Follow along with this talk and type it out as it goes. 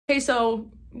Okay, so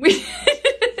we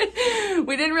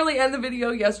we didn't really end the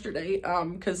video yesterday,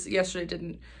 because yesterday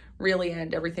didn't really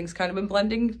end. Everything's kind of been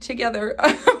blending together.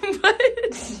 But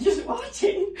just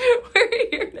watching. We're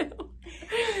here now.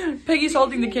 Peggy's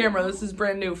holding the camera. This is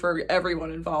brand new for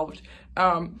everyone involved.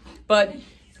 But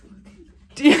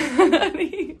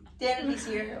Dyani's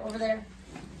here, over there.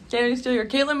 Dyani's still here.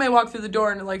 Caitlin may walk through the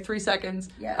door in like 3 seconds.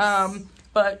 Yes.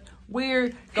 But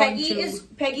we're going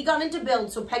Peggy got into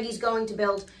build, so Peggy's going to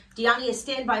build. Dyani is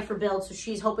standby for build, so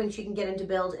she's hoping she can get into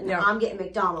build, and I'm getting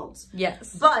McDonald's.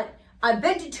 Yes. But I've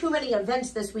been to too many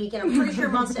events this week, and I'm pretty sure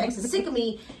Monsta X is sick of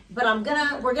me. But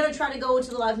we're gonna try to go to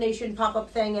the Live Nation pop-up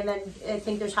thing, and then I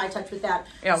think there's high touch with that.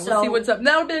 Yeah, we'll see what's up.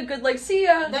 That'll be a good, like, see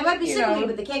ya. They might be sick of me,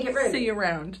 but they can't get rid of me. See you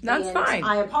around. That's fine.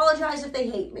 I apologize if they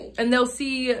hate me. And they'll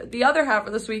see the other half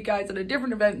of the Sweet Guys at a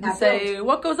different event and say,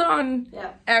 what goes on?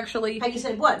 Yeah. Actually. Peggy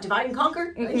said, what? Divide and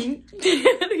conquer?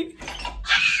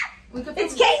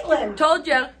 It's Caitlin. Told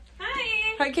ya.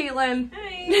 Hi. Hi, Caitlin.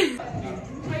 Hi.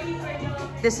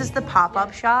 This is the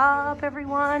pop-up shop,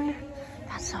 everyone.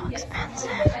 That's so expensive.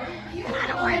 And I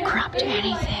don't wear crop to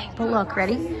anything. But look,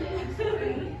 ready?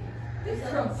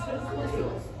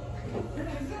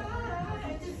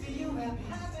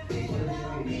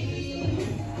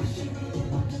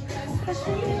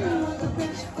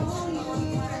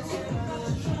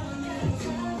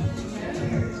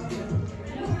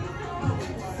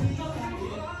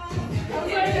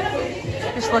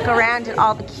 Just look around at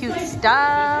all the cute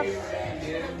stuff.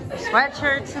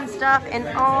 Sweatshirts and stuff, and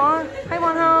aw, hi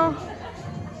Wonho.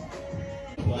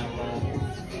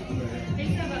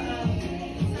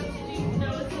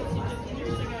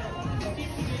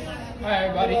 Hi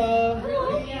everybody.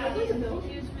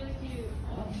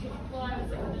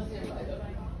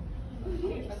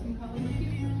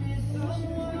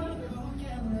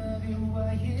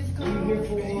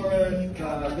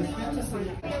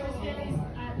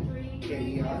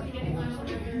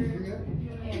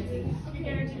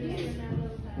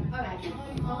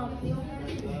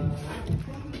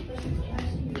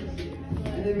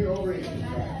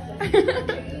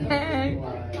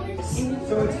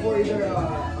 So it's for either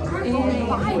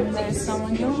there's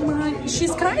someone you mind.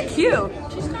 She's kind of cute.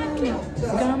 She's kind of cute.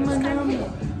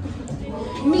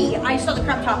 Me, I saw the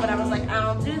crop top and I was like,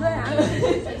 I'll do that.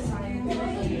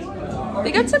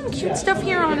 They got some cute stuff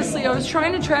here, honestly. I was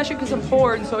trying to trash it because I'm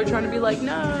bored, so I'm trying to be like,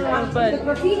 no, but... The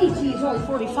graffiti tee is only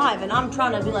 $45, and I'm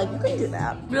trying to be like, you can do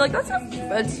that. Be like, that's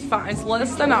fine. It's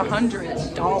less than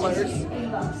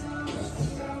 $100.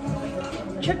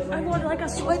 Check, I want like a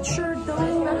sweatshirt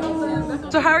though.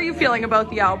 So how are you feeling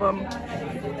about the album?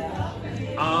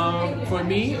 For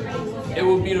me, it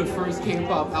will be the first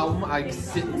K-pop album I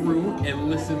sit through and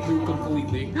listen through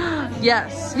completely.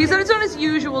 Yes, he said it's not his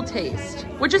usual taste,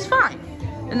 which is fine,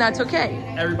 and that's okay.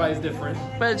 Everybody's different.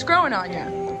 But it's growing on you.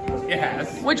 It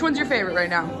has. Which one's your favorite right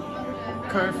now?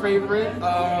 Current favorite,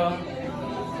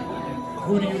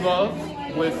 Who Do You Love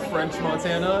with French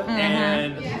Montana,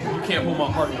 and You Can't Hold My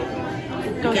Heart No More.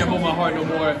 You Can't Hold My Heart No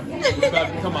More. It's about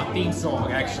to become my theme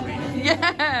song, actually.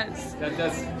 Yes.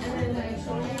 That's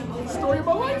the story of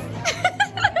my life.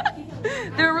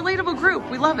 They're a relatable group.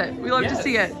 We love it. We love to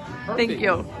see it. Perfect. Thank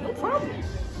you. No problem.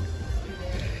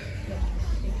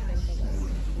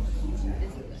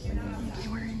 Okay,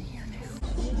 we're in here now.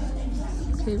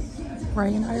 Okay,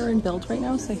 Ryan and I are in build right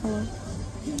now. Say hello.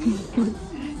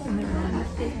 And they're on.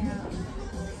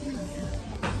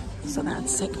 So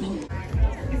that's sickening.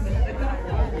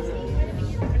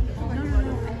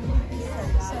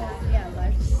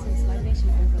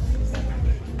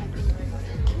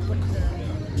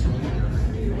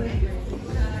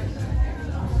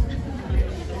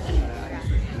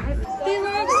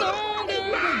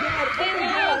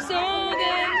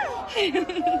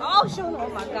 Oh, show them. Oh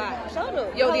my God. Show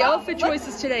them. Yo, the outfit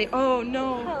choices today. Oh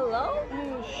no. Hello?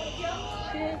 Oh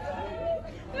shit.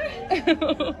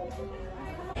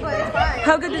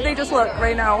 How good did they just look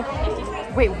right now?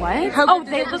 Wait, what? How good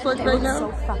did they just look right now?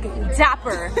 So fucking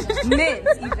dapper. Mint,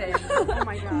 even. Oh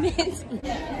my God. Mint.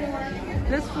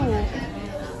 This fool.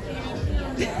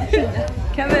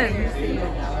 Kevin.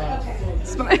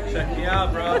 Smile. Check me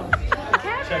out, bro.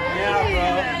 Check me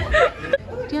out, bro.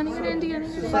 Dyani and Dyani.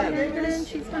 The only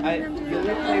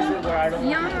place where I don't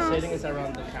want to be sitting is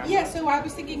around the camera. Yeah, so I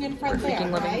was thinking in front there,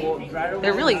 right?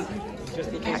 They're really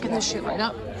packing this shit right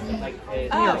up. We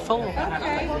are full.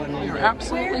 Okay. We are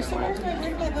absolutely full.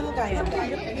 Where's my little guy?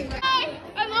 Okay. Hi,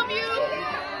 I love you.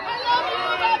 I love you.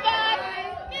 Bye-bye.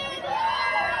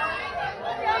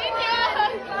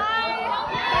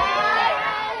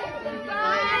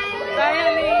 Bye. Bye,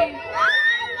 honey.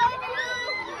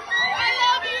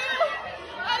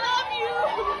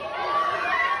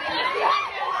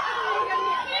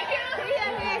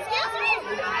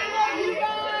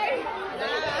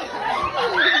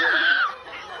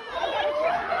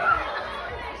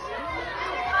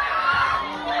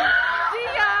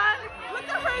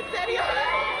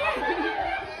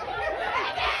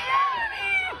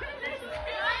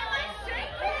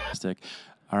 Fantastic.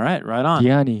 All right, right on.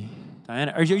 Dyani.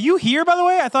 Diana, are you here, by the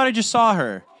way? I thought I just saw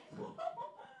her.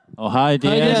 Oh, hi,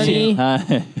 Dyani. Hi.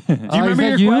 Do you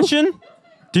remember your question?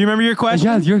 Do you remember your question?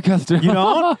 Yes, your question. You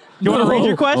don't? You want to read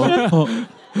your question?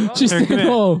 She said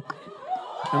no.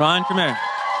 Come on, come here.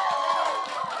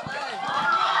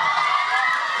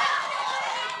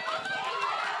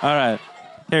 All right.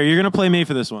 Here, you're going to play me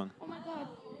for this one.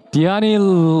 Dyani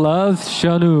loves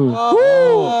Shanu.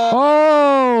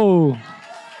 Oh!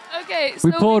 Okay, so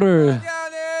Reporter.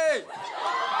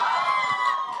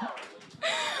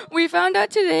 we found out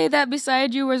today that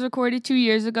Beside You was recorded 2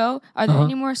 years ago. Are there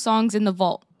any more songs in the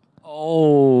vault?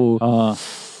 Oh.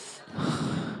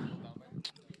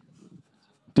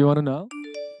 Do you want to know?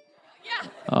 Yeah.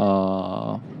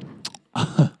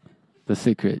 The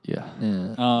secret, yeah.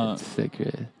 It's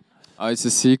secret. It's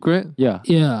a secret? Yeah.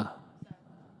 Yeah.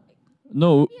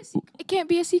 No. It can't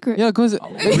be a secret. Yeah, because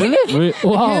Really? it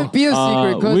can't be a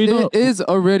secret because we it don't- is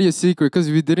already a secret because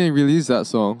we didn't release that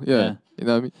song. Yeah. You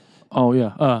know what I mean? Oh,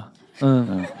 yeah.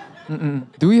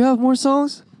 Do we have more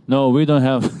songs? No, we don't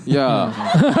have.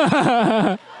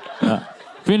 Yeah.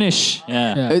 Finish.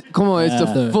 Yeah. Come on, it's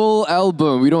a full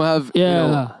album. We don't have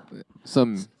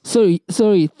some. Sorry.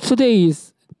 Today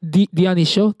is Dyani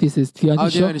show. This is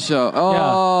Dyani show. Dyani show.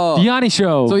 Oh. Dyani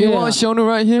show. So you want Shonu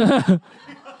right here?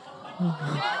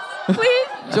 Please.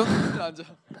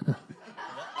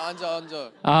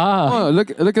 앉아. Ah. Oh, look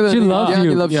at that. She loves Dyani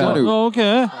you. loves Shonu. Oh,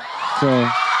 okay. So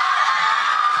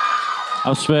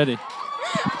I'm sweaty.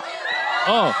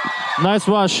 Oh, nice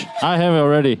wash. I have it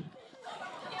already.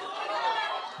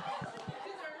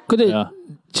 근데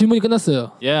질문이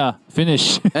끝났어요. Yeah,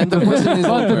 finish. And the question is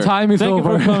But the over. time is Thank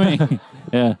over. you for coming.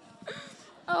 Yeah.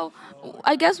 Oh,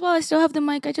 I guess while I still have the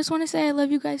mic, I just want to say I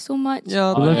love you guys so much.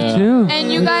 Yeah. Love you too.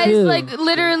 And you guys like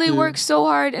literally work so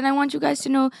hard, and I want you guys to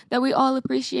know that we all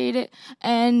appreciate it.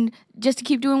 And just to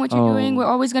keep doing what you're doing, we're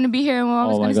always gonna be here, and we're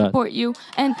always my gonna God. support you.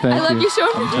 And Thank I love you. you so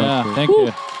much. Yeah, thank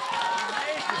you.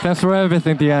 Thanks for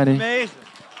everything, Dyani. Amazing.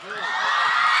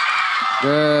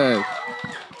 Good.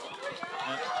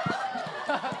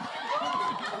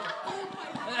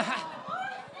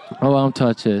 Oh, I'm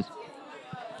touched.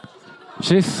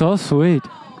 She's so sweet.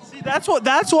 See, that's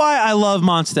why I love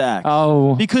Monsta X.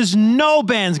 Oh. Because no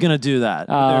band's gonna do that with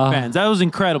their Ah. fans. That was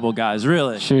incredible, guys.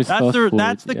 Really. She's That's so sweet,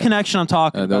 that's the yeah. connection I'm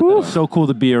talking about. that- It's so cool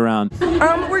to be around.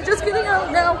 We're just getting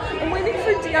out now. I'm waiting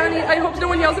for Dyani. I hope no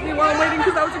one yells at me while I'm waiting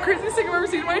because that was the craziest thing I've ever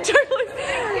seen in my entire life.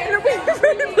 And I'm waiting for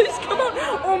him. Please come out.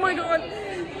 Oh my god.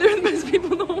 They're the best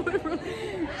people in the whole world.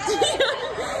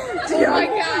 Dyani. Oh my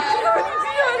god.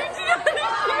 Dyani.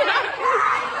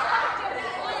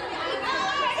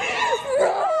 I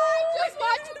just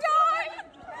want to die.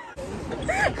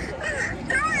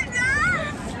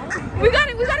 We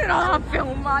got it all on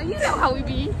film, Ma. You know how we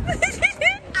be.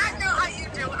 I know how you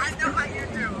do.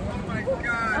 Oh my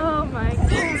god. Oh my god.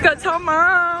 He's got to tell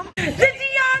Mom. The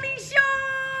Dyani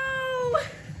Show!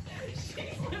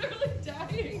 She's literally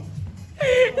dying.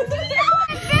 It's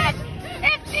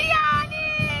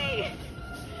Dyani!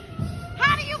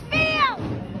 How do you feel?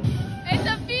 It's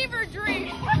a fever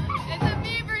dream. It's a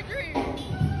fever dream.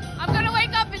 I'm gonna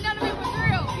wake up and none of it was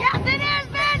real. Yes, it is,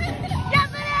 bitch! Yes,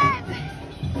 it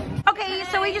is! Okay,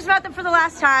 so we just met them for the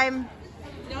last time.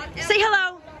 Say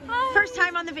hello. Hi. First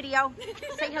time on the video.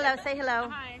 Say hello.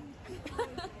 Hi.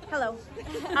 Hello.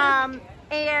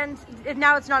 And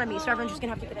now it's not on me, so everyone's just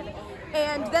gonna have to get in it.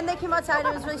 And then they came outside,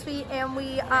 it was really sweet, and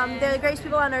they're the greatest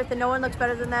people on earth, and no one looks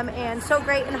better than them, and so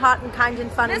great and hot and kind and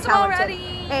fun and talented.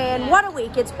 Already. And what a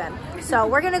week it's been. So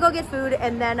we're gonna go get food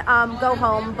and then go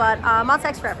home, but Monsta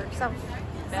X forever, so.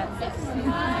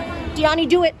 Dyani,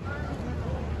 do it.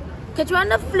 Cause you're on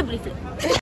the flippity flip.